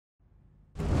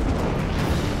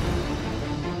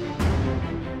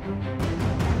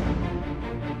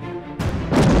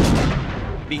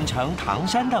秉承唐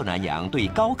山到南洋对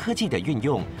高科技的运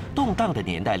用，动荡的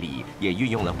年代里也运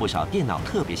用了不少电脑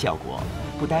特别效果，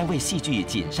不单为戏剧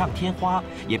锦上添花，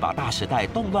也把大时代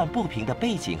动乱不平的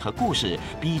背景和故事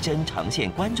逼真呈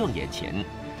现观众眼前。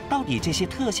到底这些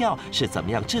特效是怎么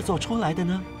样制作出来的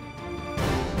呢？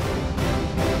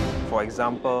 For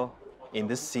example, in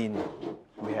this scene,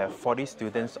 we have 40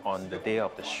 students on the day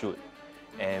of the shoot,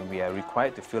 and we are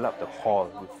required to fill up the hall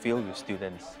filled with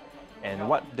students. And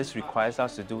what this requires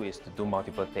us to do is to do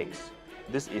multiple takes.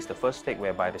 This is the first take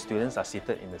whereby the students are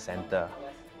seated in the center,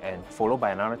 and followed by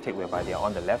another take whereby they are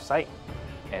on the left side,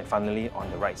 and finally on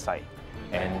the right side.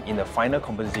 And in the final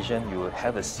composition, you will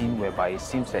have a scene whereby it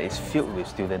seems that it's filled with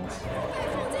students.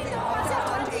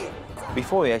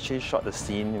 Before we actually shot the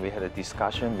scene, we had a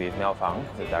discussion with Mel Fang,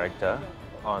 the director,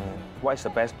 on what is the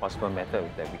best possible method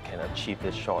that we can achieve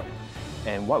this shot.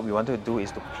 And what we wanted to do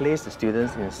is to place the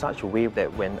students in such a way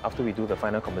that after we do the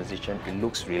final composition, it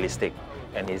looks realistic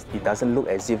and it doesn't look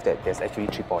as if that there's actually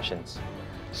 3 portions.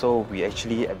 So we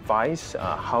actually advise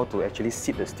how to actually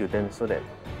seat the students so that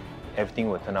everything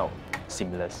will turn out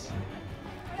seamless.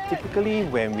 Typically,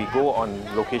 when we go on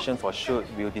location for shoot,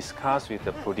 we'll discuss with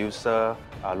the producer,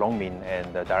 Long Min,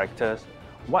 and the directors,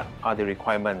 what are the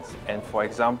requirements. And for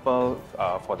example,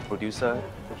 for the producer,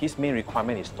 his main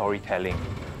requirement is storytelling.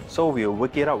 So we'll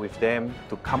work it out with them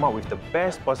to come up with the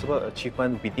best possible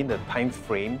achievement within the time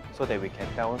frame so that we can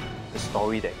tell the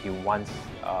story that he wants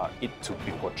it to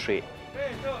be portrayed.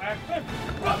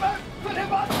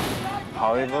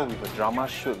 However, with a drama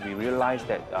shoot, we realized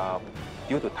that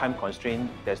due to time constraint,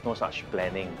 there's no such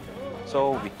planning.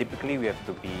 So we have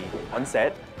to be on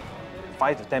set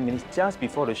 5 to 10 minutes just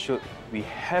before the shoot. We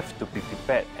have to be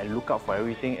prepared and look out for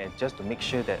everything, and just to make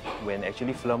sure that when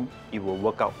actually filmed, it will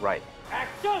work out right.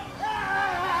 Action!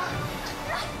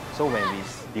 So when we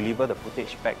deliver the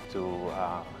footage back to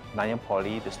Nanyang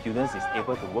Poly, the students is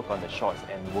able to work on the shots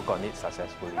and work on it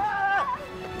successfully.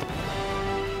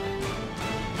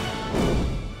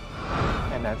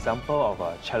 An example of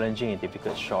a challenging and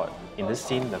difficult shot. In this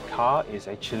scene, the car is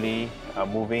actually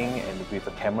moving and with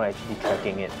the camera actually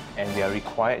tracking it. And we are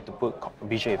required to put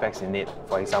visual effects in it.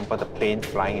 For example, the plane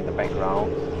flying in the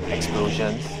background,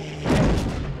 explosions.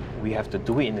 And we have to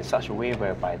do it in such a way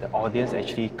whereby the audience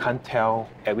actually can't tell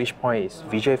at which point is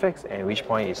visual effects and which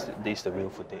point is the real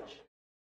footage.